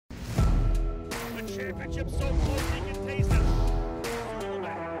championship so close he can taste it.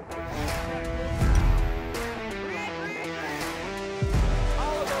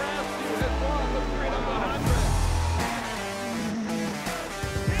 Oliver Askew has won the Freedom 100.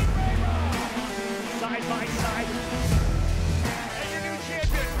 Side by side. And your new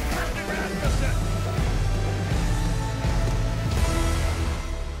champion, Christian Rasmussen.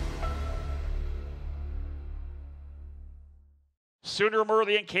 Sooner,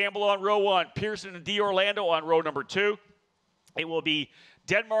 Murley, and Campbell on row 1. Pearson and D'Orlando on row number 2. It will be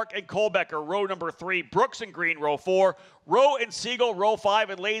Denmark and Kohlbecker, row number 3. Brooks and Green, row 4. Rowe and Siegel, row 5.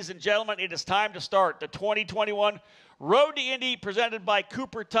 And ladies and gentlemen, it is time to start the 2021 Road to Indy, presented by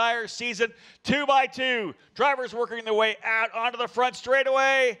Cooper Tire, season 2x2. Drivers working their way out onto the front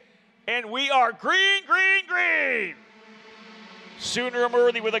straightaway. And we are green, green, green. Sooner,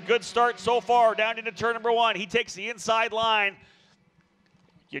 Murley with a good start so far down into turn number 1. He takes the inside line.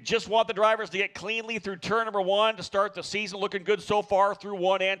 You just want the drivers to get cleanly through turn number 1 to start the season. Looking good so far through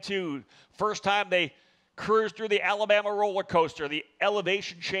 1 and 2. First time they cruise through the Alabama roller coaster. The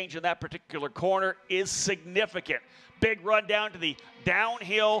elevation change in that particular corner is significant. Big run down to the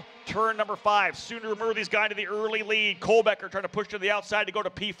downhill turn number 5. Sooner Murley's gone to the early lead. Kohlbecker trying to push to the outside to go to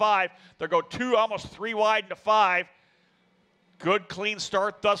P5. They'll go 2, almost 3 wide into 5. Good clean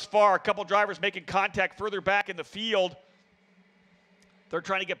start thus far. A couple drivers making contact further back in the field. They're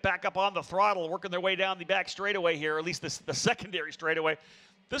trying to get back up on the throttle, working their way down the back straightaway here, or at least the secondary straightaway.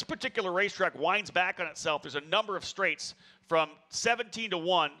 This particular racetrack winds back on itself. There's a number of straights from 17 to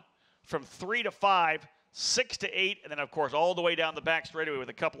 1, from 3 to 5, 6 to 8, and then, of course, all the way down the back straightaway with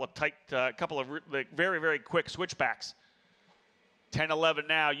a couple of tight, very, very quick switchbacks. 10-11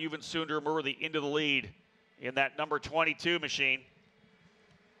 now. Yuven Sunder Murley into the lead in that number 22 machine.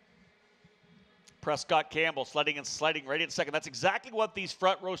 Prescott Campbell sliding right in second. That's exactly what these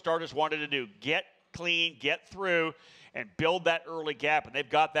front row starters wanted to do. Get clean, get through, and build that early gap. And they've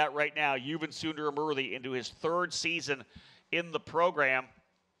got that right now. Yuven Sunder Murley into his 3rd season in the program.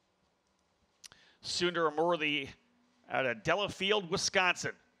 Sunder Murley out of Delafield,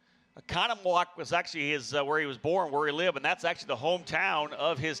 Wisconsin. Economowoc was actually his where he was born, where he lived, and that's actually the hometown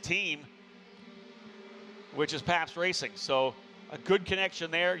of his team, which is Pabst Racing. So a good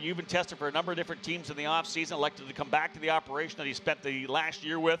connection there. You've been tested for a number of different teams in the offseason, elected to come back to the operation that he spent the last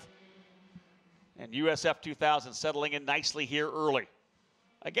year with. And USF 2000 settling in nicely here early.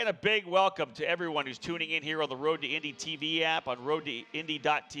 Again, a big welcome to everyone who's tuning in here on the Road to Indy TV app, on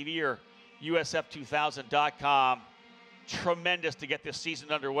roadtoindy.tv or USF2000.com. Tremendous to get this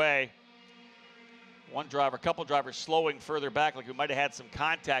season underway. One driver, a couple drivers slowing further back, like we might have had some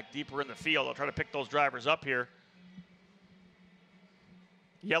contact deeper in the field. I'll try to pick those drivers up here.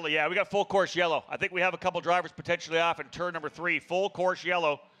 Yellow, yeah, we got full course yellow. I think we have a couple drivers potentially off in turn number 3. Full course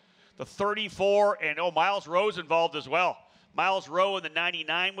yellow. The 34, and Miles Rowe's involved as well. Miles Rowe in the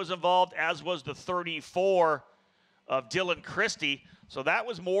 99 was involved, as was the 34 of Dylan Christie. So that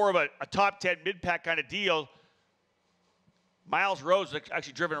was more of a top 10 mid-pack kind of deal. Miles Rowe's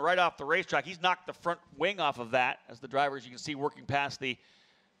actually driven right off the racetrack. He's knocked the front wing off of that, as the drivers you can see working past the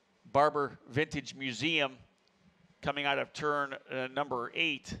Barber Vintage Museum, coming out of turn number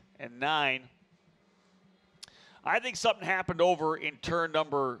 8 and 9. I think something happened over in turn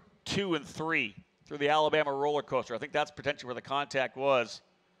number 2 and 3 through the Alabama roller coaster. I think that's potentially where the contact was.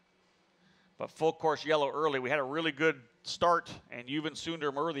 But full course yellow early. We had a really good start, and Yuven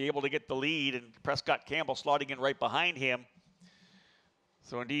Sunder Murley able to get the lead, and Prescott Campbell slotting in right behind him.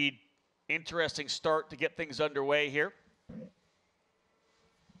 So indeed, interesting start to get things underway here.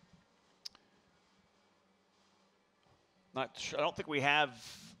 I don't think we have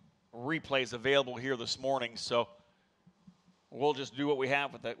replays available here this morning, so we'll just do what we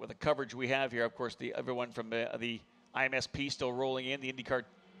have with the coverage we have here. Of course, everyone from the IMSP still rolling in. The IndyCar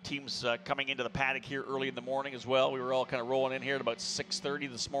teams coming into the paddock here early in the morning as well. We were all kind of rolling in here at about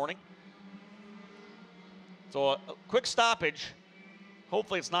 6:30 this morning. So a quick stoppage.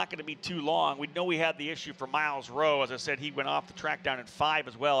 Hopefully it's not going to be too long. We know we had the issue for Miles Rowe. As I said, he went off the track down in 5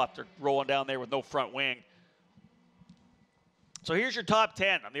 as well after rolling down there with no front wing. So here's your top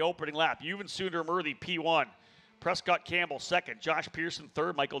 10 on the opening lap. Yuven Sunder Murley, P1. Prescott Campbell, 2nd. Josh Pearson,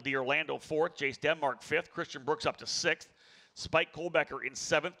 3rd. Michael D'Orlando, 4th. Jace Denmark, 5th. Christian Brooks up to 6th. Spike Kohlbecker in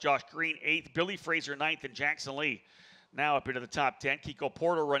 7th. Josh Green, 8th. Billy Fraser, 9th. And Jackson Lee now up into the top 10. Kiko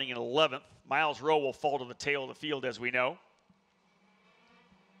Porter running in 11th. Miles Rowe will fall to the tail of the field, as we know.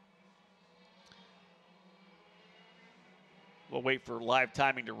 We'll wait for live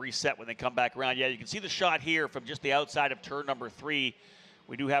timing to reset when they come back around. Yeah, you can see the shot here from just the outside of turn number 3.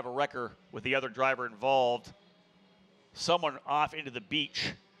 We do have a wrecker with the other driver involved. Someone off into the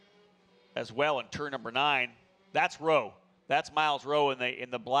beach as well in turn number 9. That's Rowe. That's Miles Rowe in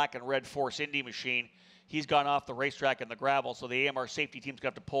the black and red Force Indy machine. He's gone off the racetrack in the gravel, so the AMR safety team's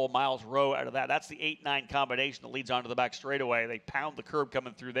going to have to pull Miles Rowe out of that. That's the 8-9 combination that leads onto the back straightaway. They pound the curb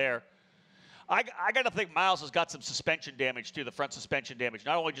coming through there. I got to think Miles has got some suspension damage too, the front suspension damage,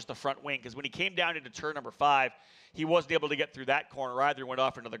 not only just the front wing, because when he came down into turn number 5, he wasn't able to get through that corner either, went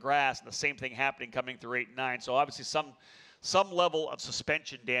off into the grass, and the same thing happening coming through 8 and 9. So obviously some level of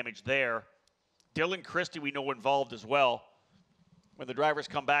suspension damage there. Dylan Christie we know involved as well. When the drivers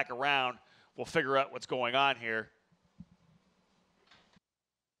come back around, we'll figure out what's going on here.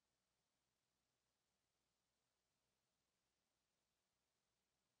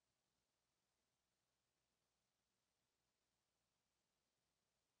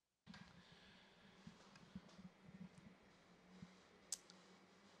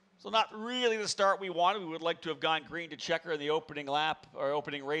 So not really the start we wanted. We would like to have gone green to checker in the opening lap or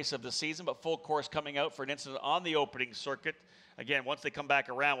opening race of the season, but full course coming out for an incident on the opening circuit. Again, once they come back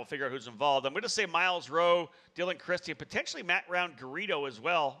around, we'll figure out who's involved. I'm going to say Miles Rowe, Dylan Christie, and potentially Matt Round-Garrido as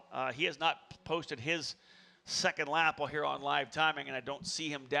well. He has not posted his second lap while here on live timing, and I don't see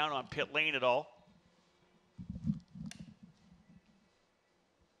him down on pit lane at all.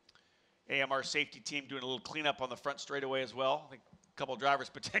 AMR safety team doing a little cleanup on the front straightaway as well. I think a couple of drivers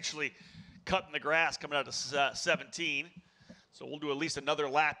potentially cutting the grass coming out of 17. So we'll do at least another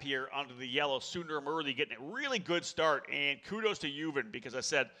lap here onto the yellow. Sundermurthy getting a really good start. And kudos to Juven, because I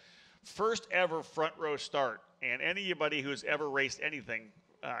said first ever front row start. And anybody who's ever raced anything,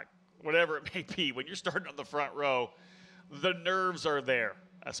 whatever it may be, when you're starting on the front row, the nerves are there,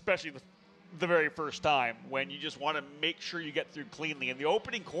 especially the very first time when you just want to make sure you get through cleanly. And the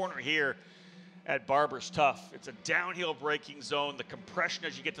opening corner here at Barber's tough. It's a downhill braking zone. The compression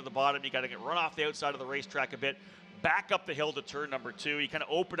as you get to the bottom, you got to run off the outside of the racetrack a bit, back up the hill to turn number 2. You kind of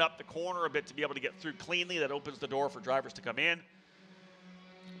open up the corner a bit to be able to get through cleanly. That opens the door for drivers to come in.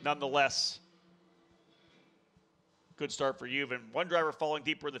 Nonetheless, good start for Juven. One driver falling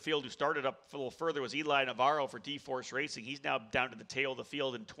deeper in the field who started up a little further was Eli Navarro for D-Force Racing. He's now down to the tail of the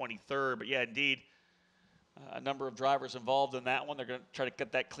field in 23rd. But yeah, indeed, a number of drivers involved in that one. They're going to try to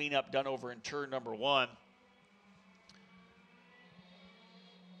get that cleanup done over in turn number 1.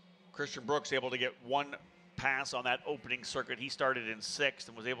 Christian Brooks able to get one pass on that opening circuit. He started in 6th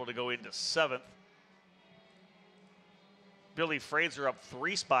and was able to go into 7th. Billy Fraser up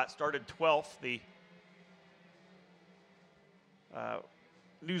 3 spots, started 12th. The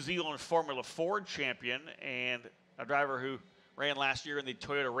New Zealand Formula Ford champion and a driver who ran last year in the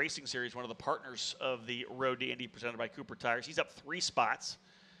Toyota Racing Series, one of the partners of the Road to Indy presented by Cooper Tires. He's up 3 spots.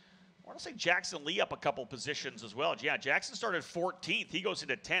 I want to say Jackson Lee up a couple positions as well. Yeah, Jackson started 14th. He goes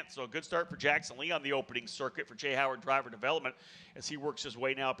into 10th, so a good start for Jackson Lee on the opening circuit for Jay Howard Driver Development as he works his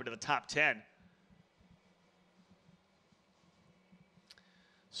way now up into the top 10.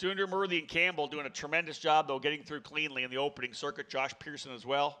 Sundermurthy and Campbell doing a tremendous job, though, getting through cleanly in the opening circuit. Josh Pearson as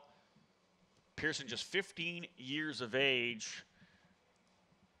well. Pearson just 15 years of age.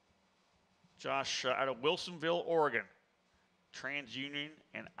 Josh out of Wilsonville, Oregon. TransUnion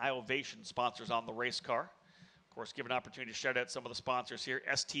and iOvation sponsors on the race car. Of course, give an opportunity to shout out some of the sponsors here.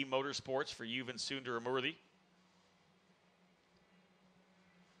 ST Motorsports for Juven Sundermurthy.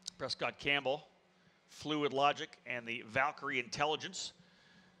 Prescott Campbell, Fluid Logic, and the Valkyrie Intelligence.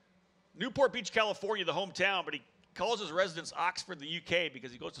 Newport Beach, California, the hometown, but he calls his residence Oxford, the UK, because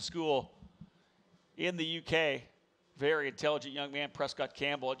he goes to school in the UK. Very intelligent young man, Prescott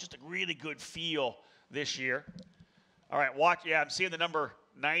Campbell. Just a really good feel this year. All right, watch. Yeah, I'm seeing the number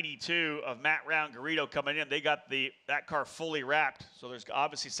 92 of Matt Round-Garrido coming in. They got that car fully wrapped, so there's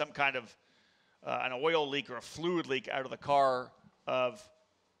obviously some kind of an oil leak or a fluid leak out of the car of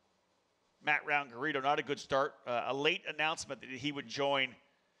Matt Round-Garrido. Not a good start. A late announcement that he would join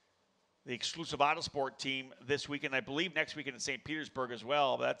the exclusive Autosport team this weekend. I believe next weekend in St. Petersburg as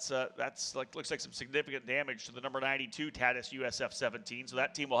well. That's like looks like some significant damage to the number 92 Tatis USF 17. So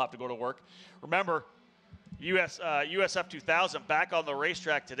that team will have to go to work. Remember, USF 2000 back on the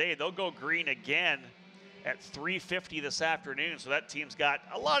racetrack today. They'll go green again at 3:50 this afternoon. So that team's got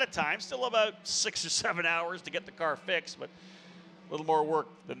a lot of time, still about 6 or 7 hours to get the car fixed, but a little more work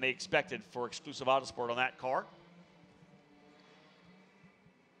than they expected for exclusive Autosport on that car.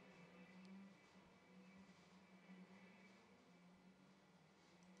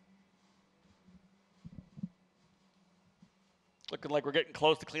 Looking like we're getting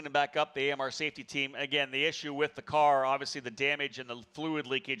close to cleaning back up the AMR safety team. Again, the issue with the car, obviously the damage and the fluid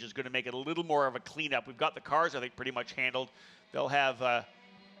leakage is going to make it a little more of a cleanup. We've got the cars, I think, pretty much handled. They'll have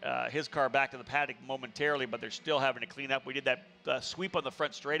his car back to the paddock momentarily, but they're still having to clean up. We did that sweep on the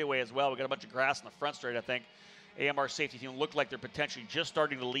front straightaway as well. We got a bunch of grass on the front straight, I think. AMR safety team look like they're potentially just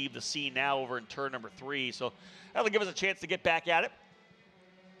starting to leave the scene now over in turn number 3. So that'll give us a chance to get back at it.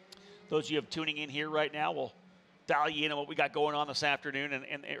 Those of you tuning in here right now, we'll dial you in on what we got going on this afternoon.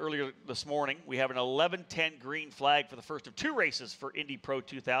 And earlier this morning, we have an 11:10 green flag for the first of 2 races for Indy Pro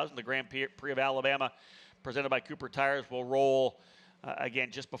 2000. The Grand Prix of Alabama, presented by Cooper Tires, will roll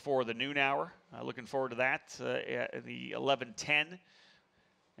again just before the noon hour. Looking forward to that, the 11:10.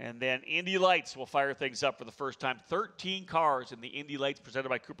 And then Indy Lights will fire things up for the first time. 13 cars in the Indy Lights presented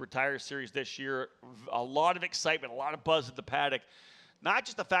by Cooper Tires Series this year. A lot of excitement, a lot of buzz at the paddock. Not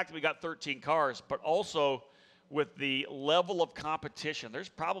just the fact that we got 13 cars, but also with the level of competition. There's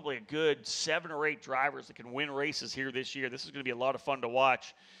probably a good 7 or 8 drivers that can win races here this year. This is going to be a lot of fun to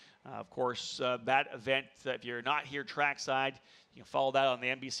watch. Of course, that event, if you're not here trackside, you can follow that on the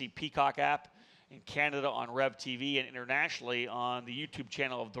NBC Peacock app. In Canada on Rev TV, and internationally on the YouTube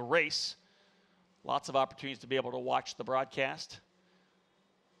channel of The Race. Lots of opportunities to be able to watch the broadcast.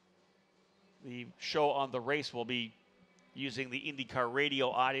 The show on The Race will be using the IndyCar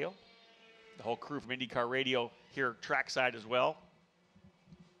Radio audio. The whole crew from IndyCar Radio here trackside as well.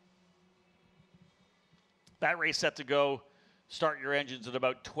 That race set to go. Start your engines at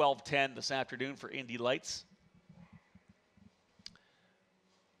about 12:10 this afternoon for Indy Lights.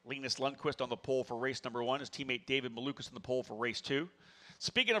 Linus Lundqvist on the pole for race number 1. His teammate David Malukas on the pole for race 2.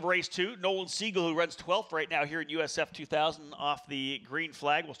 Speaking of race 2, Nolan Siegel, who runs 12th right now here in USF 2000 off the green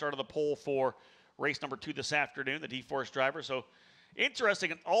flag, will start on the pole for race number 2 this afternoon, the D-Force driver. So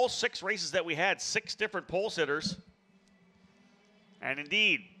interesting, in all 6 races that we had, 6 different pole sitters. And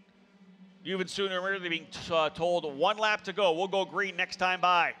indeed, even sooner or later, being told 1 lap to go. We'll go green next time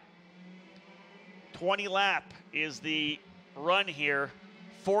by. 20 lap is the run here.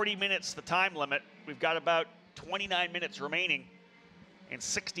 40 minutes, the time limit. We've got about 29 minutes remaining and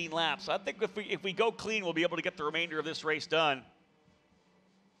 16 laps. I think if we go clean, we'll be able to get the remainder of this race done.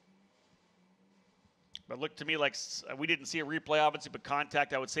 But looked to me like we didn't see a replay, obviously, but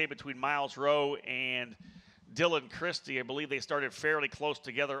contact, I would say, between Miles Rowe and Dylan Christie. I believe they started fairly close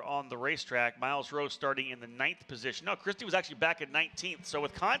together on the racetrack. Miles Rowe starting in the 9th position. No, Christie was actually back at 19th. So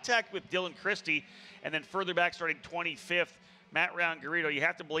with contact with Dylan Christie and then further back starting 25th, Matt Round-Garrido, you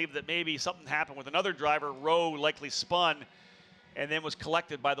have to believe that maybe something happened with another driver. Rowe likely spun and then was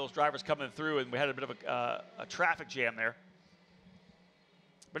collected by those drivers coming through, and we had a bit of a traffic jam there.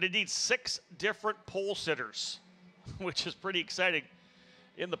 But indeed, 6 different pole sitters, which is pretty exciting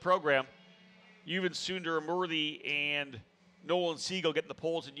in the program. Yuven Sundaramurthy and Nolan Siegel getting the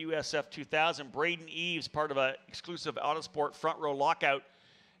poles in USF 2000. Braden Eves, part of an exclusive Autosport front row lockout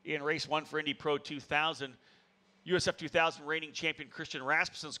in race 1 for Indy Pro 2000. USF 2000 reigning champion Christian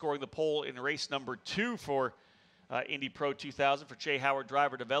Rasmussen scoring the pole in race number 2 for Indy Pro 2000 for Jay Howard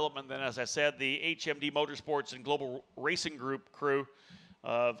Driver Development. Then, as I said, the HMD Motorsports and Global Racing Group crew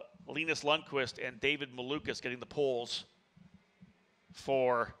of Linus Lundqvist and David Malukas getting the poles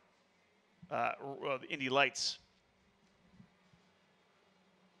for Indy Lights.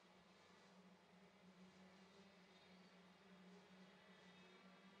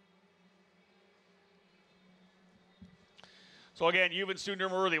 So again, Yuven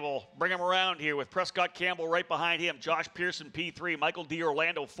Sundaramurthy will bring him around here with Prescott Campbell right behind him. Josh Pearson, P3. Michael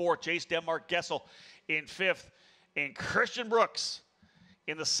D'Orlando, 4th. Chase Denmark Gessel in 5th. And Christian Brooks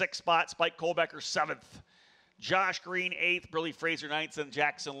in the 6th spot. Spike Kohlbecker, 7th. Josh Green, 8th. Billy Fraser, 9th. And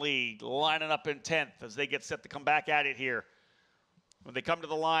Jackson Lee lining up in 10th as they get set to come back at it here. When they come to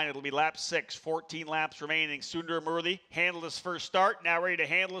the line, it'll be lap 6. 14 laps remaining. Sundaramurthy handled his first start. Now ready to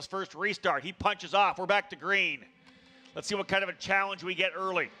handle his first restart. He punches off. We're back to green. Let's see what kind of a challenge we get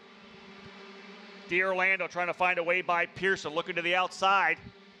early. D'Orlando trying to find a way by Pearson. Looking to the outside.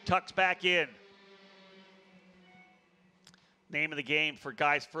 Tucks back in. Name of the game for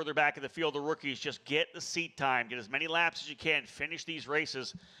guys further back in the field, the rookies, just get the seat time. Get as many laps as you can. Finish these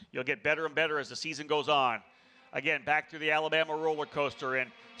races. You'll get better and better as the season goes on. Again, back through the Alabama roller coaster,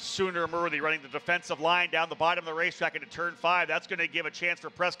 and Sundaramurthy running the defensive line down the bottom of the racetrack into turn 5. That's going to give a chance for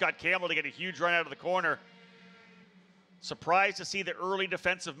Prescott Campbell to get a huge run out of the corner. Surprised to see the early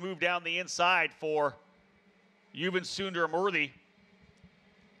defensive move down the inside for Yuven Sundaramurthy.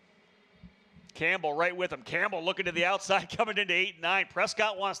 Campbell right with him. Campbell looking to the outside, coming into 8 and 9.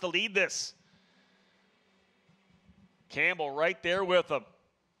 Prescott wants to lead this. Campbell right there with him.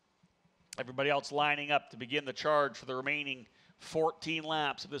 Everybody else lining up to begin the charge for the remaining 14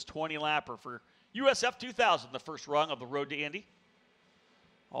 laps of this 20-lapper for USF 2000, the first rung of the road to Indy.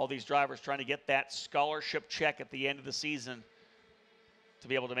 All these drivers trying to get that scholarship check at the end of the season to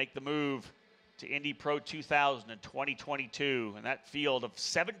be able to make the move to Indy Pro 2000 in 2022. And that field of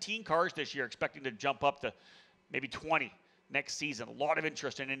 17 cars this year, expecting to jump up to maybe 20 next season. A lot of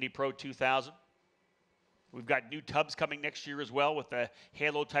interest in Indy Pro 2000. We've got new tubs coming next year as well with the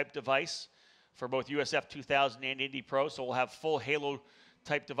Halo type device for both USF 2000 and Indy Pro. So we'll have full Halo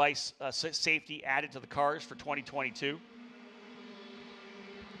type device safety added to the cars for 2022.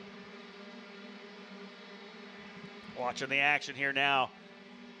 Watching the action here now.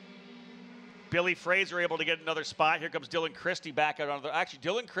 Billy Fraser able to get another spot. Here comes Dylan Christie back out on the. Actually,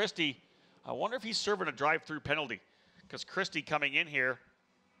 Dylan Christie, I wonder if he's serving a drive-through penalty, because Christie coming in here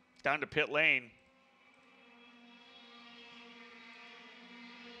down to pit lane.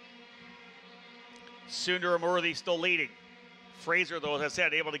 Sundar Amurthy still leading. Fraser, though, as I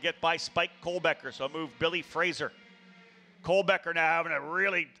said, able to get by Spike Kohlbecker, so move Billy Fraser. Kohlbecker now having a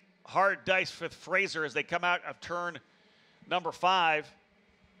really hard dice with Fraser as they come out of turn number 5.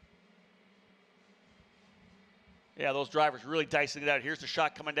 Yeah, those drivers really dicing it out. Here's the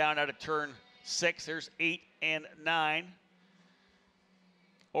shot coming down out of turn 6. There's 8 and 9.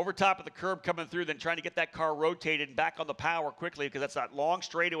 Over top of the curb coming through, then trying to get that car rotated and back on the power quickly, because that's that long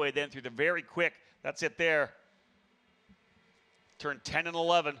straightaway then through the very quick. That's it there. Turn 10 and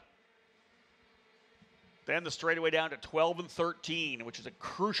 11. Then the straightaway down to 12 and 13, which is a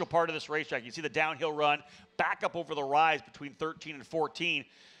crucial part of this racetrack. You see the downhill run, back up over the rise between 13 and 14.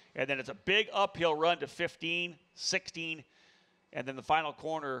 And then it's a big uphill run to 15, 16, and then the final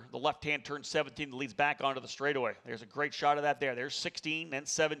corner, the left-hand turn 17 that leads back onto the straightaway. There's a great shot of that there. There's 16, then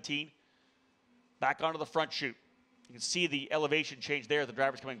 17, back onto the front chute. You can see the elevation change there. The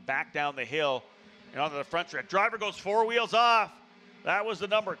driver's coming back down the hill and onto the front stretch. Driver goes 4 wheels off. That was the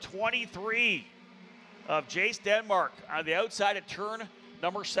number 23 of Jace Denmark on the outside of turn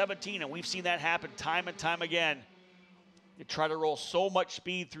number 17, and we've seen that happen time and time again. You try to roll so much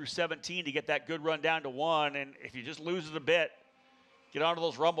speed through 17 to get that good run down to 1, and if you just lose it a bit, get onto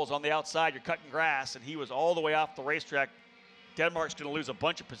those rumbles on the outside, you're cutting grass, and he was all the way off the racetrack. Denmark's going to lose a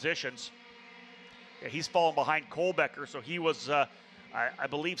bunch of positions. Yeah, he's falling behind Kohlbecker, so he was, I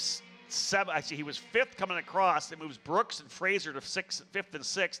believe, 7. Actually, he was 5th coming across. It moves Brooks and Fraser to 5th and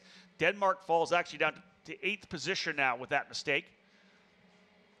 6th. Denmark falls actually down to 8th position now with that mistake.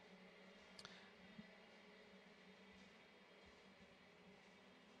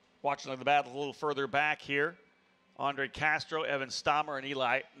 Watching the battle a little further back here, Andre Castro, Evan Stammer, and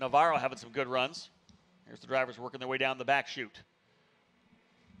Eli Navarro having some good runs. Here's the drivers working their way down the back chute.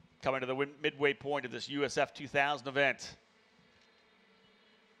 Coming to the midway point of this USF 2000 event.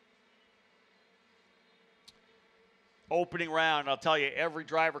 Opening round, I'll tell you, every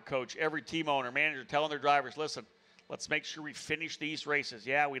driver coach, every team owner, manager telling their drivers, listen, let's make sure we finish these races.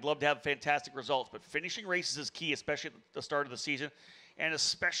 Yeah, we'd love to have fantastic results, but finishing races is key, especially at the start of the season, and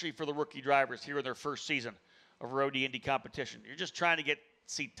especially for the rookie drivers here in their first season of Road to Indy competition. You're just trying to get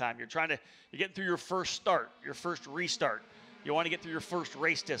seat time. You're getting through your first start, your first restart. You want to get through your first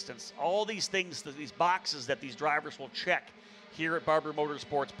race distance. All these things, these boxes that these drivers will check here at Barber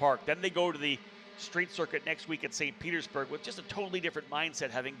Motorsports Park. Then they go to the street circuit next week at St. Petersburg with just a totally different mindset,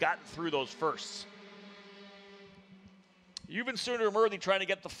 having gotten through those firsts. Even Sundar Amurthy trying to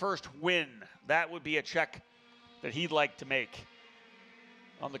get the first win. That would be a check that he'd like to make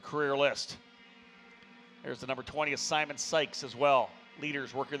on the career list. There's the number 20 of Simon Sykes as well.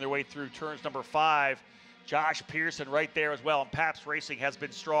 Leaders working their way through turns number 5. Josh Pearson right there as well. And Pabst Racing has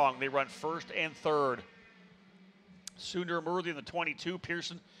been strong. They run 1st and 3rd. Sundar Amurthy in the 22,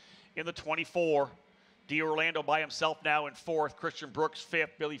 Pearson in the 24. D'Orlando by himself now in 4th. Christian Brooks 5th.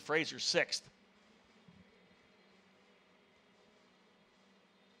 Billy Fraser 6th.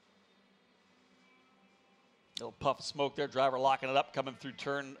 Little puff of smoke there. Driver locking it up, coming through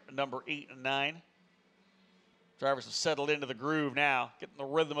turn number 8 and 9. Drivers have settled into the groove now, getting the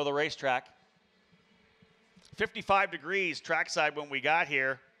rhythm of the racetrack. 55 degrees trackside when we got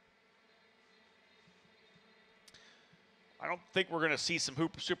here. I don't think we're going to see some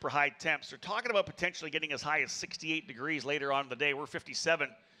super high temps. They're talking about potentially getting as high as 68 degrees later on in the day. We're 57.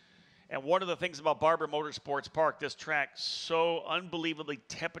 And one of the things about Barber Motorsports Park, this track, so unbelievably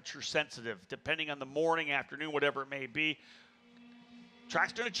temperature sensitive, depending on the morning, afternoon, whatever it may be.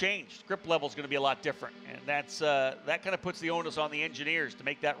 Track's going to change. Grip level is going to be a lot different. And that's that kind of puts the onus on the engineers to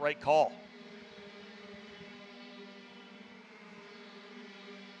make that right call.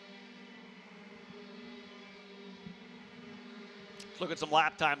 Let's look at some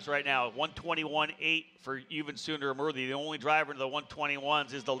lap times right now. 1:21.8 for Even Sundar Amurthy. The only driver in the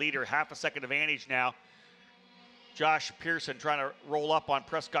 1:21s is the leader. Half a second advantage now. Josh Pearson trying to roll up on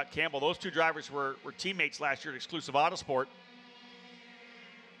Prescott Campbell. Those two drivers were teammates last year at Exclusive Autosport.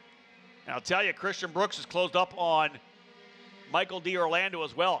 And I'll tell you, Christian Brooks has closed up on Michael D'Orlando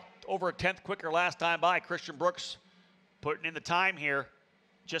as well. Over a tenth quicker last time by. Christian Brooks putting in the time here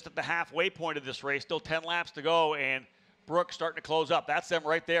just at the halfway point of this race. Still 10 laps to go, and Brooks starting to close up. That's them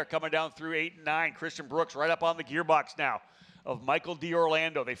right there coming down through 8 and 9. Christian Brooks right up on the gearbox now of Michael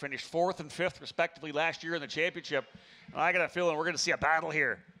D'Orlando. They finished 4th and 5th respectively last year in the championship. And I got a feeling we're going to see a battle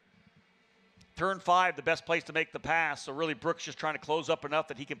here. Turn 5, the best place to make the pass. So really Brooks just trying to close up enough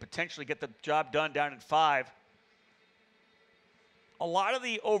that he can potentially get the job done down in 5. A lot of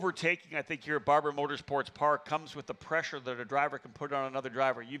the overtaking, I think, here at Barber Motorsports Park comes with the pressure that a driver can put on another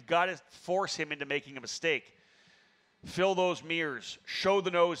driver. You've got to force him into making a mistake. Fill those mirrors. Show the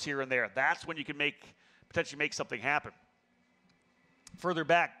nose here and there. That's when you can potentially make something happen. Further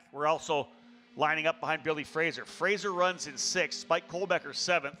back, we're also lining up behind Billy Fraser. Fraser runs in 6th. Spike Kohlbecker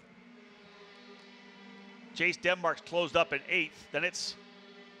 7th. Jace Denmark's closed up in 8th. Then it's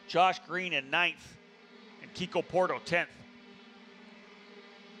Josh Green in 9th. And Kiko Porto 10th.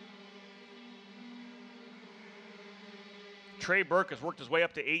 Trey Burke has worked his way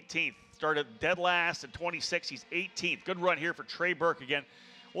up to 18th. Started dead last in 26. He's 18th. Good run here for Trey Burke again.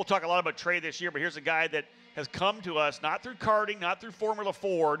 We'll talk a lot about Trey this year, but here's a guy that has come to us not through karting, not through Formula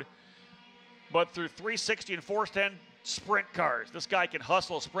Ford, but through 360 and 410 sprint cars. This guy can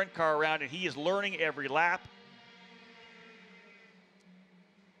hustle a sprint car around, and he is learning every lap.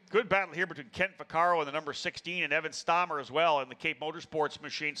 Good battle here between Kent Vaccaro and the number 16 and Evan Stammer as well in the Cape Motorsports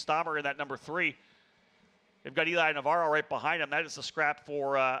machine. Stammer in that number 3. They've got Eli Navarro right behind him. That is a scrap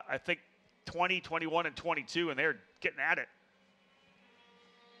for, I think, 20, 21, and 22, and they're getting at it.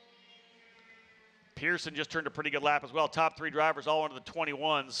 Pearson just turned a pretty good lap as well. Top 3 drivers all into the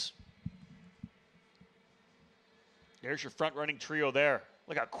 21s. There's your front-running trio there.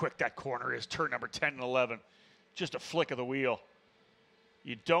 Look how quick that corner is, turn number 10 and 11. Just a flick of the wheel.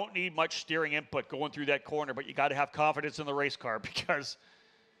 You don't need much steering input going through that corner, but you got to have confidence in the race car because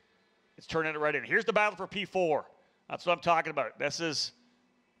it's turning it right in. Here's the battle for P4. That's what I'm talking about. This is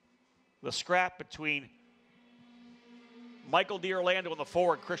the scrap between Michael D'Orlando in the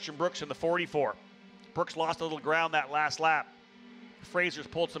 4 and Christian Brooks in the 44. Brooks lost a little ground that last lap. Fraser's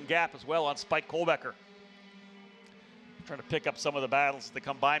pulled some gap as well on Spike Kohlbecker. Trying to pick up some of the battles that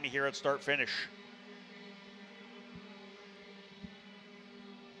come by me here at start-finish.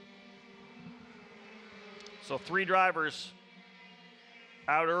 So 3 drivers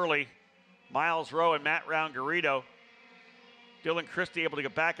out early. Miles Rowe and Matt Round-Garrido. Dylan Christie able to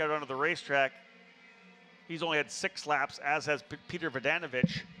get back out onto the racetrack. He's only had 6 laps, as has Peter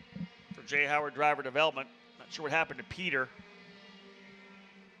Vodanovich for Jay Howard Driver Development. Not sure what happened to Peter.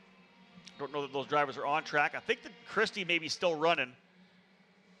 Don't know that those drivers are on track. I think that Christie may be still running.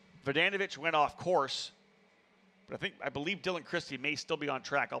 Vodanovich went off course. But I believe Dylan Christie may still be on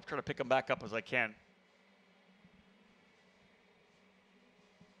track. I'll try to pick him back up as I can.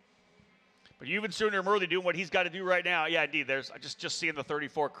 But even sooner Murley doing what he's got to do right now. Yeah, indeed. I just seeing the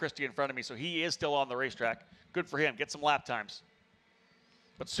 34 Christie in front of me, so he is still on the racetrack. Good for him. Get some lap times.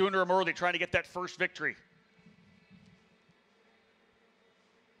 But sooner Murley trying to get that first victory.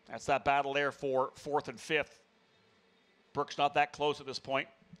 That's that battle there for 4th and 5th. Brooks not that close at this point.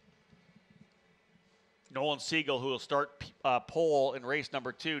 Nolan Siegel, who will start pole in race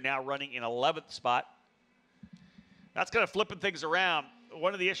number 2, now running in 11th spot. That's kind of flipping things around.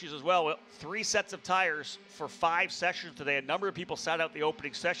 One of the issues as well, 3 sets of tires for 5 sessions today. A number of people sat out the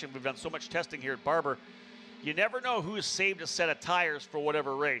opening session. We've done so much testing here at Barber. You never know who has saved a set of tires for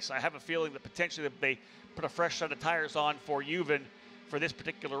whatever race. I have a feeling that potentially they put a fresh set of tires on for Juven for this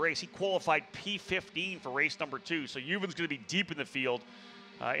particular race. He qualified P15 for race number 2, so Juven's going to be deep in the field,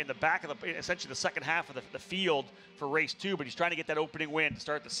 in the back of essentially the second half of the field for race 2, but he's trying to get that opening win to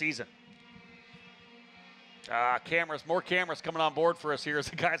start the season. Cameras, more cameras coming on board for us here as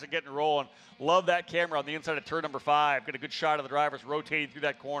the guys are getting rolling. Love that camera on the inside of turn number 5. Get a good shot of the drivers rotating through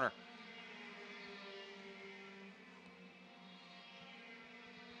that corner.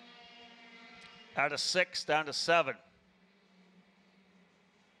 Out of 6, down to 7.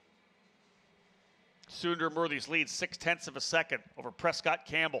 Sundar Murthy's lead 0.6 of a second over Prescott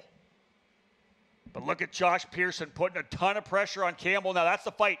Campbell. But look at Josh Pearson putting a ton of pressure on Campbell. Now that's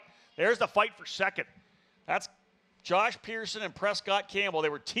the fight. There's the fight for second. That's Josh Pearson and Prescott Campbell. They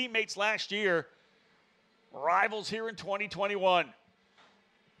were teammates last year, rivals here in 2021.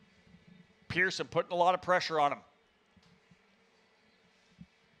 Pearson putting a lot of pressure on him.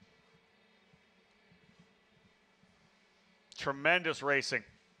 Tremendous racing.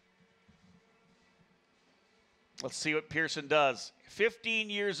 Let's see what Pearson does. 15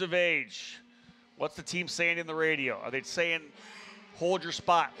 years of age. What's the team saying in the radio? Are they saying hold your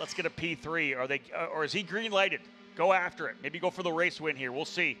spot. Let's get a P3. Or is he green lighted? Go after it. Maybe go for the race win here. We'll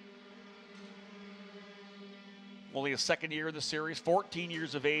see. Only his second year in the series, 14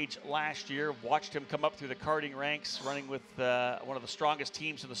 years of age last year. Watched him come up through the karting ranks, running with one of the strongest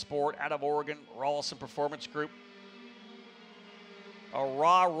teams in the sport out of Oregon, Rawlson Performance Group. A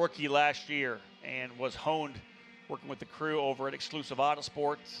raw rookie last year and was honed working with the crew over at Exclusive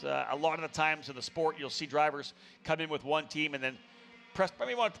Autosports. A lot of the times in the sport, you'll see drivers come in with one team and then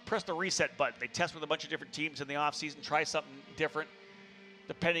maybe want to press the reset button. They test with a bunch of different teams in the offseason, try something different.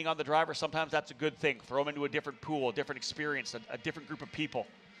 Depending on the driver, sometimes that's a good thing. Throw them into a different pool, a different experience, a different group of people.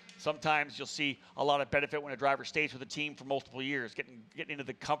 Sometimes you'll see a lot of benefit when a driver stays with a team for multiple years, getting into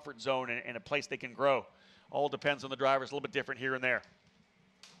the comfort zone and a place they can grow. All depends on the driver. It's a little bit different here and there.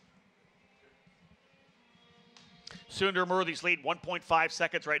 Sundar Murthy's lead 1.5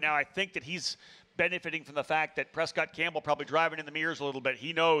 seconds right now. I think that he's benefiting from the fact that Prescott Campbell probably driving in the mirrors a little bit.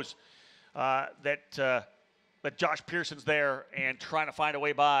 He knows that Josh Pearson's there and trying to find a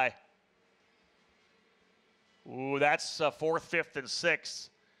way by. Ooh, that's 4th, 5th, and 6th.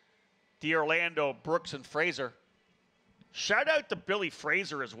 D'Orlando, Brooks, and Fraser. Shout out to Billy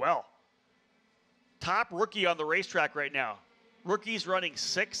Fraser as well. Top rookie on the racetrack right now. Rookies running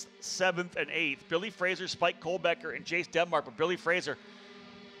 6th, 7th, and 8th. Billy Fraser, Spike Kohlbecker, and Jace Denmark. But Billy Fraser,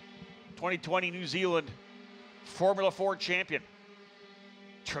 2020 New Zealand Formula 4 champion.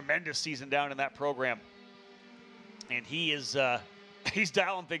 Tremendous season down in that program. And he is he's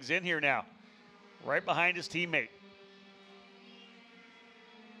dialing things in here now, right behind his teammate.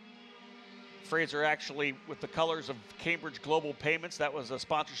 Fraser actually with the colors of Cambridge Global Payments. That was a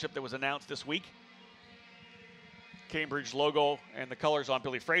sponsorship that was announced this week. Cambridge logo and the colors on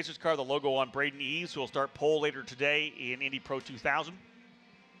Billy Fraser's car, the logo on Braden Eves, who will start pole later today in Indy Pro 2000.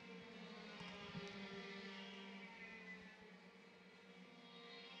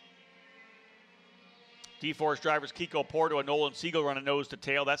 D-Force drivers Kiko Porto and Nolan Siegel run a nose to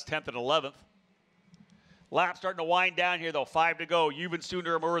tail. That's 10th and 11th. Lap starting to wind down here, though. 5 to go. Yuven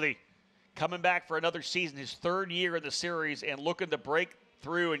Sundaramurthy coming back for another season, his 3rd year in the series, and looking to break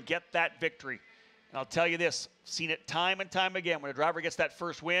through and get that victory. And I'll tell you this, seen it time and time again. When a driver gets that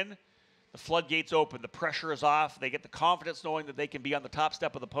first win, the floodgates open. The pressure is off. They get the confidence knowing that they can be on the top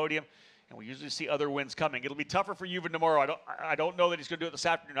step of the podium. And we usually see other wins coming. It'll be tougher for Yuven tomorrow. I don't know that he's going to do it this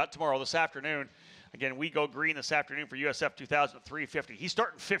afternoon. Not tomorrow, this afternoon. Again, we go green this afternoon for USF 2000 at 350. He's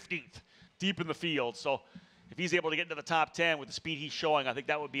starting 15th, deep in the field. So if he's able to get into the top 10 with the speed he's showing, I think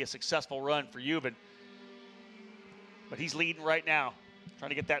that would be a successful run for Yuven. But he's leading right now, trying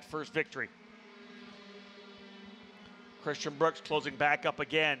to get that first victory. Christian Brooks closing back up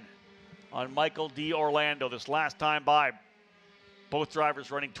again on Michael D'Orlando this last time by. Both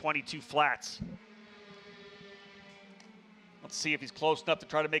drivers running 22 flats. Let's see if he's close enough to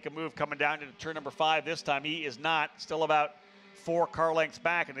try to make a move coming down into turn number 5 this time. He is not. Still about 4 car lengths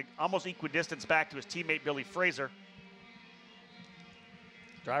back and almost equidistant back to his teammate Billy Fraser.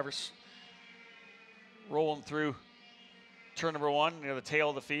 Drivers rolling through turn number 1 near the tail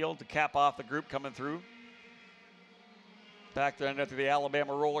of the field to cap off the group coming through. Back there through the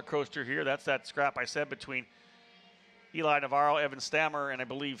Alabama roller coaster here. That's that scrap I said between Eli Navarro, Evan Stammer, and I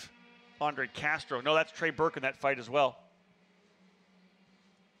believe Andre Castro. No, that's Trey Burke in that fight as well.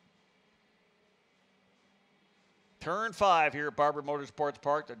 Turn 5 here at Barber Motorsports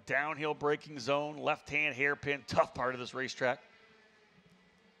Park, the downhill braking zone, left-hand hairpin, tough part of this racetrack.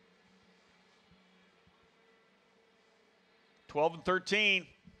 (12 and 13).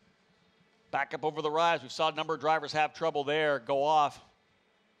 Back up over the rise. We saw a number of drivers have trouble there, go off.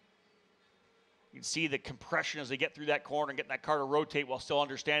 You can see the compression as they get through that corner and getting that car to rotate while still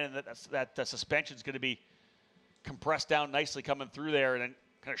understanding that the suspension is going to be compressed down nicely coming through there, and then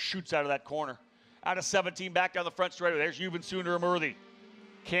kind of shoots out of that corner. Out of 17, back down the front straightaway. There's Yuven Sundaramurthy,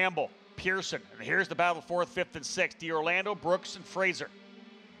 Campbell, Pearson. And here's the battle 4th, 5th, and 6th. D'Orlando, Brooks, and Fraser.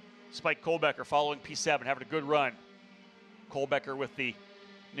 Spike Kohlbecker following P7, having a good run. Kohlbecker with the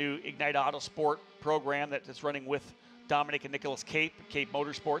new Ignite Autosport program that's running with Dominic and Nicholas Cape at Cape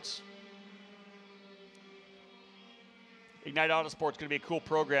Motorsports. Ignite Autosport is going to be a cool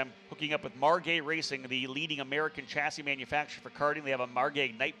program, hooking up with Margay Racing, the leading American chassis manufacturer for karting. They have a Margay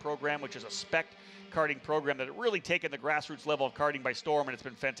Ignite program, which is a spec karting program that has really taken the grassroots level of karting by storm, and it's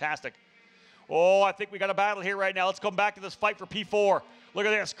been fantastic. Oh, I think we got a battle here right now. Let's come back to this fight for P4. Look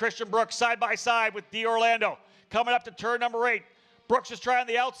at this. Christian Brooks side by side with D'Orlando. Coming up to turn number 8. Brooks is trying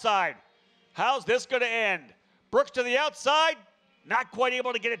the outside. How's this going to end? Brooks to the outside. Not quite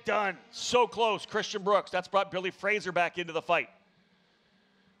able to get it done. So close, Christian Brooks. That's brought Billy Fraser back into the fight.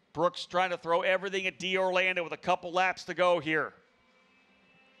 Brooks trying to throw everything at D'Orlando with a couple laps to go here.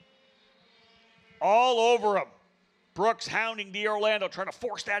 all over him. Brooks hounding D'Orlando, trying to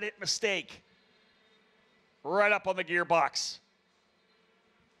force that hit mistake. Right up on the gearbox.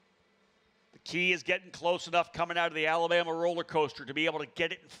 The key is getting close enough coming out of the Alabama roller coaster to be able to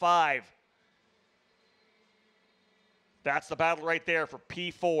get it in 5. That's the battle right there for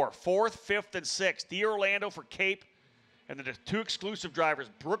P4. 4th, 5th, and 6th. D'Orlando for Cape, and then the 2 exclusive drivers,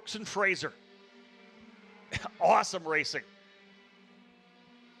 Brooks and Fraser. Awesome racing.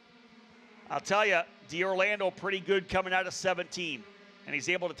 I'll tell you, D'Orlando pretty good coming out of 17, and he's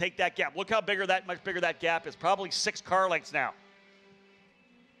able to take that gap. Look how much bigger that gap is. Probably 6 car lengths now.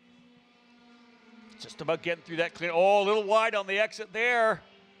 Just about getting through that clean. Oh, a little wide on the exit there.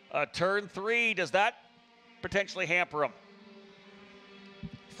 Turn 3. Does that potentially hamper him?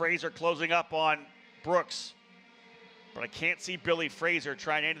 Fraser closing up on Brooks. But I can't see Billy Fraser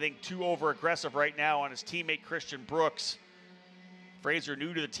trying anything too over-aggressive right now on his teammate Christian Brooks. Fraser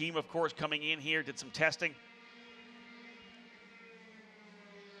new to the team, of course, coming in here, did some testing.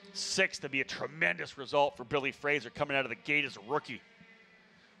 6th to be a tremendous result for Billy Fraser coming out of the gate as a rookie.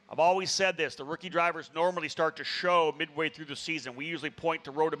 I've always said this, the rookie drivers normally start to show midway through the season. We usually point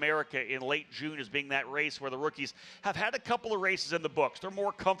to Road America in late June as being that race where the rookies have had a couple of races in the books. They're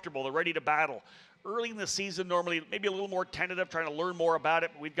more comfortable, they're ready to battle. Early in the season, normally maybe a little more tentative, trying to learn more about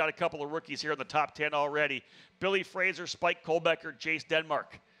it. But we've got a couple of rookies here in the top 10 already. Billy Fraser, Spike Kohlbecker, Jace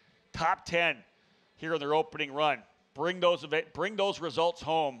Denmark. Top 10 here in their opening run. Bring those results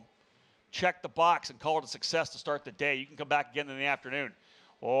home. Check the box and call it a success to start the day. You can come back again in the afternoon.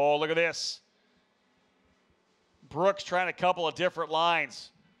 Oh, look at this. Brooks trying a couple of different lines.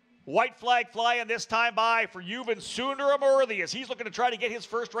 White flag flying this time by for Yuvan Sundaramurthy as he's looking to try to get his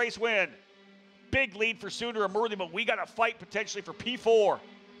first race win. Big lead for Sundaramurthy, but we got a fight potentially for P4.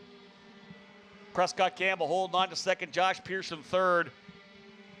 Prescott Campbell holding on to 2nd, Josh Pearson 3rd.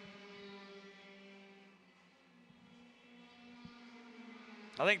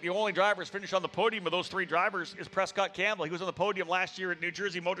 I think the only drivers finished on the podium of those 3 drivers is Prescott Campbell. He was on the podium last year at New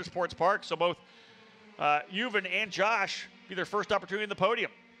Jersey Motorsports Park, so both Yuvan and Josh be their first opportunity in the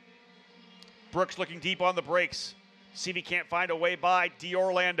podium. Brooks looking deep on the brakes. See if he can't find a way by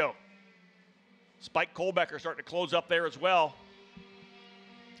D'Orlando. Spike Kohlbecker starting to close up there as well.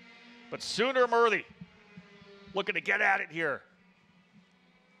 But Sundaramurthy looking to get at it here.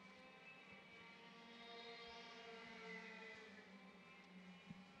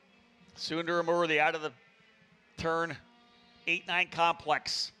 Sundaramurthy out of the turn 8-9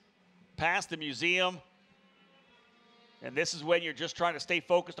 complex. Past the museum. And this is when you're just trying to stay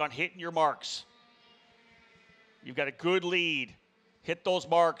focused on hitting your marks. You've got a good lead. Hit those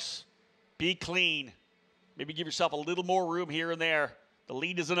marks. Be clean. Maybe give yourself a little more room here and there. The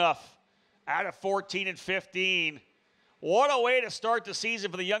lead is enough. Out of 14 and 15. What a way to start the season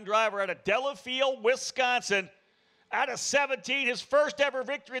for the young driver out of Delafield, Wisconsin. Out of 17, his first ever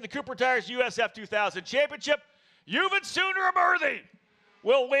victory in the Cooper Tires USF 2000 Championship. Yuvan Sundaramurthy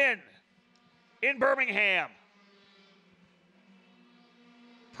will win in Birmingham.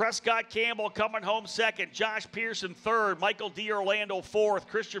 Prescott Campbell coming home 2nd. Josh Pearson 3rd. Michael D'Orlando 4th.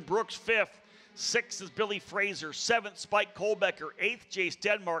 Christian Brooks 5th. 6th is Billy Fraser. 7th, Spike Kohlbecker. 8th, Jace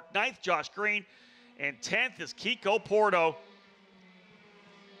Denmark. 9th, Josh Green. And 10th is Kiko Porto.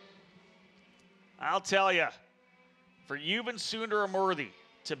 I'll tell you, for Yuvan Sundaramurthy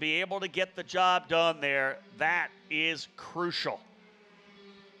to be able to get the job done there, that is crucial.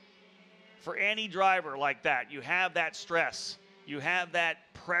 For any driver like that, you have that stress. You have that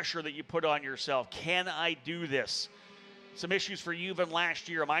pressure that you put on yourself. Can I do this? Some issues for Yuvan last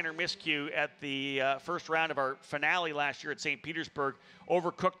year. A minor miscue at the first round of our finale last year at St. Petersburg.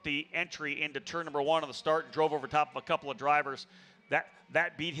 Overcooked the entry into turn number 1 on the start and drove over top of a couple of drivers.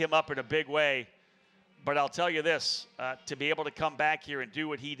 That beat him up in a big way. But I'll tell you this, to be able to come back here and do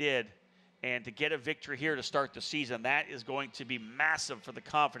what he did and to get a victory here to start the season, that is going to be massive for the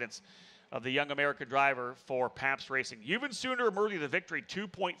confidence of the young American driver for Pabst Racing. Yuvan Sundaramurthy, the victory,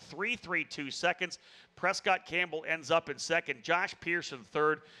 2.332 seconds. Prescott Campbell ends up in 2nd. Josh Pearson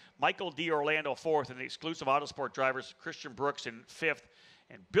 3rd. Michael D'Orlando 4th. And the exclusive Autosport drivers, Christian Brooks in 5th.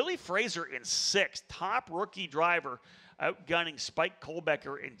 And Billy Fraser in 6th. Top rookie driver, outgunning Spike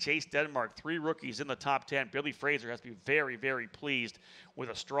Kohlbecker and Jace Denmark. 3 rookies in the top 10. Billy Fraser has to be very, very pleased with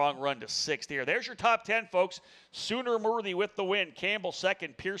a strong run to 6th here. There's your top 10, folks. Sundaramurthy with the win. Campbell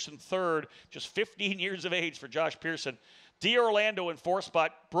 2nd, Pearson 3rd. Just 15 years of age for Josh Pearson. D'Orlando in 4th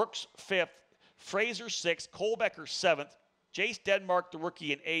spot. Brooks 5th. Fraser 6th. Kohlbecker 7th. Jace Denmark, the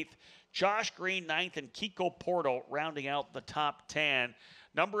rookie, in 8th. Josh Green 9th. And Kiko Porto rounding out the top 10.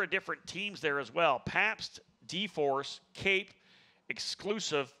 Number of different teams there as well. Pabst, D-Force, Cape,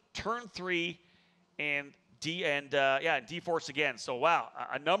 Exclusive, Turn 3, and D-Force again. So, wow,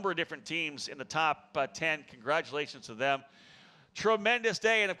 a number of different teams in the top 10. Congratulations to them. Tremendous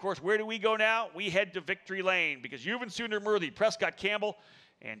day. And, of course, where do we go now? We head to Victory Lane because Yuvan Sundermurthy, Prescott Campbell,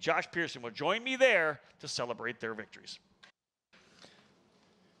 and Josh Pearson will join me there to celebrate their victories.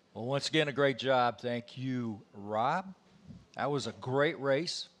 Well, once again, a great job. Thank you, Rob. That was a great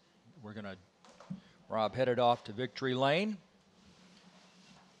race. Rob headed off to Victory Lane.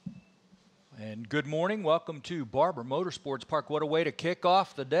 And good morning. Welcome to Barber Motorsports Park. What a way to kick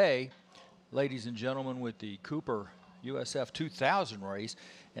off the day, ladies and gentlemen, with the Cooper USF 2000 race.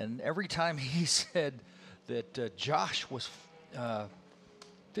 And every time he said that Josh was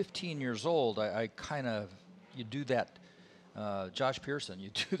 15 years old, I kind of, you do that, Josh Pearson,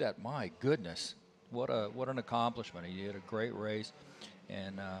 you do that, my goodness. What an accomplishment. He did a great race.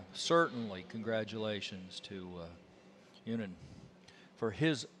 And certainly congratulations to Unan for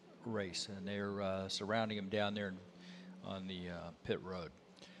his race, and they're surrounding him down there on the pit road.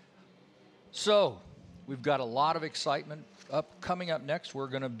 So we've got a lot of excitement coming up next. We're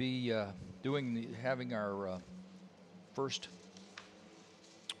going to be having our first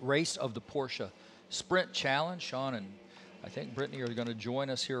race of the Porsche Sprint Challenge. Sean and I think Brittany are going to join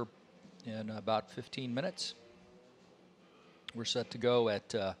us here in about 15 minutes. We're set to go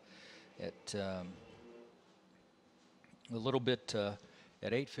at a little bit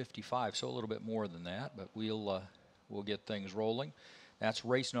at 8:55, so a little bit more than that, but we'll get things rolling. That's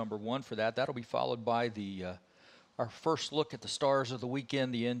race number 1 for that. That'll be followed by our first look at the stars of the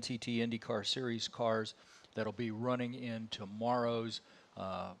weekend, the NTT IndyCar Series cars that'll be running in tomorrow's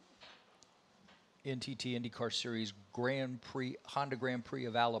NTT IndyCar Series Grand Prix, Honda Grand Prix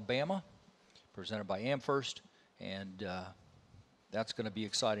of Alabama, presented by Amherst, and that's going to be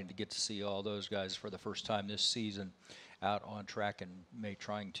exciting to get to see all those guys for the first time this season out on track and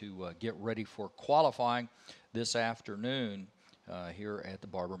trying to get ready for qualifying this afternoon here at the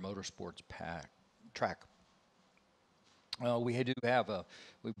Barber Motorsports track. We do have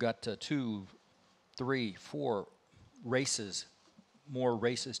we've got 2, 3, 4 races, more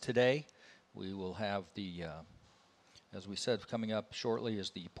races today. We will have as we said, coming up shortly is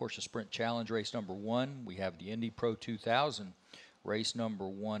the Porsche Sprint Challenge race number 1. We have the Indy Pro 2000 race number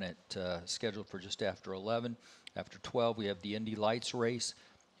 1 scheduled for just after 11. After 12, we have the Indy Lights race,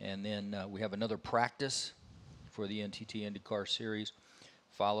 and then we have another practice for the NTT IndyCar Series,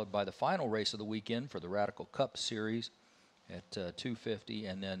 followed by the final race of the weekend for the Radical Cup Series at 2:50,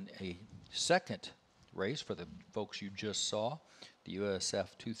 and then a second race for the folks you just saw, the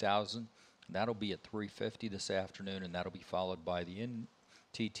USF 2000. That'll be at 3:50 this afternoon, and that'll be followed by the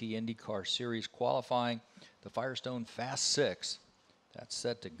NTT IndyCar Series qualifying, the Firestone Fast 6. That's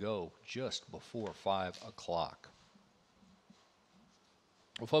set to go just before 5 o'clock.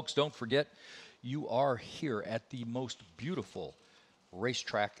 Well, folks, don't forget, you are here at the most beautiful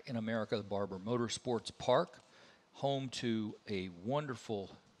racetrack in America, the Barber Motorsports Park, home to a wonderful,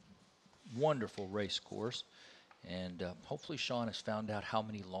 wonderful race course. And hopefully Sean has found out how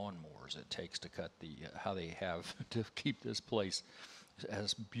many lawnmowers it takes to cut how they have to keep this place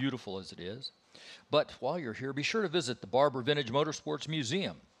as beautiful as it is. But while you're here, be sure to visit the Barber Vintage Motorsports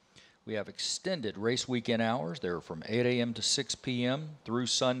Museum. We have extended race weekend hours. They're from 8 a.m. to 6 p.m. through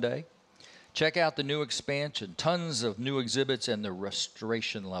Sunday. Check out the new expansion, tons of new exhibits, and the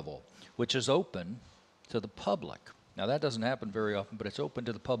restoration level, which is open to the public. Now, that doesn't happen very often, but it's open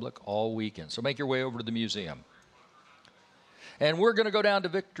to the public all weekend. So make your way over to the museum. And we're going to go down to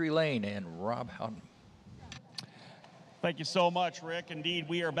Victory Lane, and Rob Howden. Thank you so much, Rick. Indeed,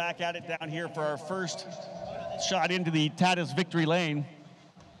 we are back at it down here for our first shot into the Tatis Victory Lane.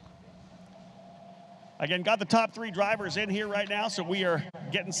 Again, got the top 3 drivers in here right now, so we are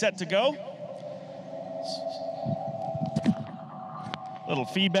getting set to go. Little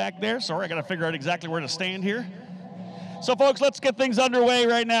feedback there. Sorry, I got to figure out exactly where to stand here. So, folks, let's get things underway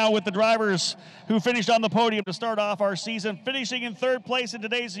right now with the drivers who finished on the podium to start off our season. Finishing in 3rd place in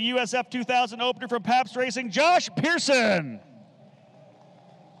today's USF 2000 opener from Pabst Racing, Josh Pearson.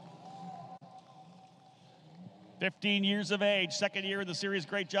 15 years of age, 2nd year in the series.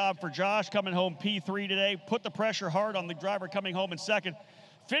 Great job for Josh, coming home P3 today. Put the pressure hard on the driver coming home in 2nd.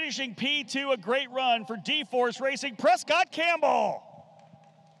 Finishing P2, a great run for D-Force Racing, Prescott Campbell.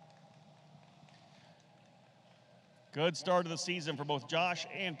 Good start of the season for both Josh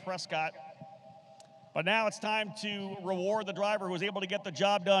and Prescott. But now it's time to reward the driver who was able to get the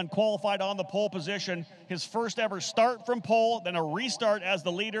job done, qualified on the pole position. His first ever start from pole, then a restart as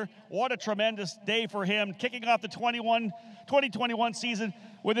the leader. What a tremendous day for him, kicking off the 2021 season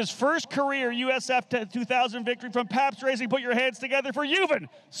with his first career USF 2000 victory from Pabst Racing. Put your hands together for Juven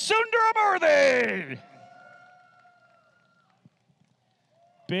Sundaramurthy.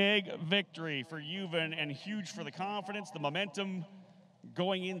 Big victory for Juven and huge for the confidence, the momentum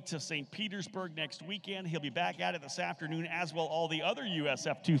going into St. Petersburg next weekend. He'll be back at it this afternoon, as will all the other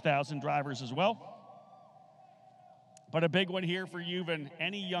USF 2000 drivers as well. But a big one here for Juven.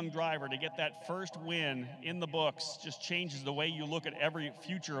 Any young driver to get that first win in the books just changes the way you look at every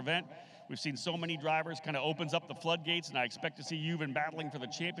future event. We've seen so many drivers, kind of opens up the floodgates, and I expect to see Juven battling for the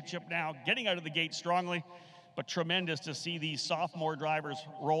championship now, getting out of the gate strongly. But tremendous to see these sophomore drivers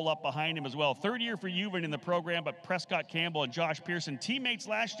roll up behind him as well. Third year for Juven in the program, but Prescott Campbell and Josh Pearson, teammates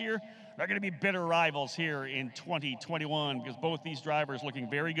last year, are going to be bitter rivals here in 2021 because both these drivers looking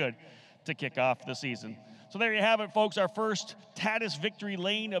very good to kick off the season. So there you have it, folks, our first Tatis victory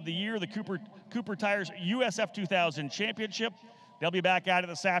lane of the year, the Cooper Tires USF 2000 Championship. They'll be back at it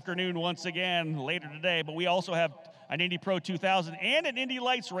this afternoon once again later today, but we also have an Indy Pro 2000 and an Indy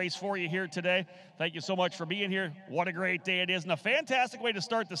Lights race for you here today. Thank you so much for being here. What a great day it is and a fantastic way to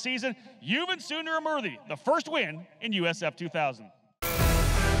start the season. Juven Sundaramurthy, the first win in USF 2000.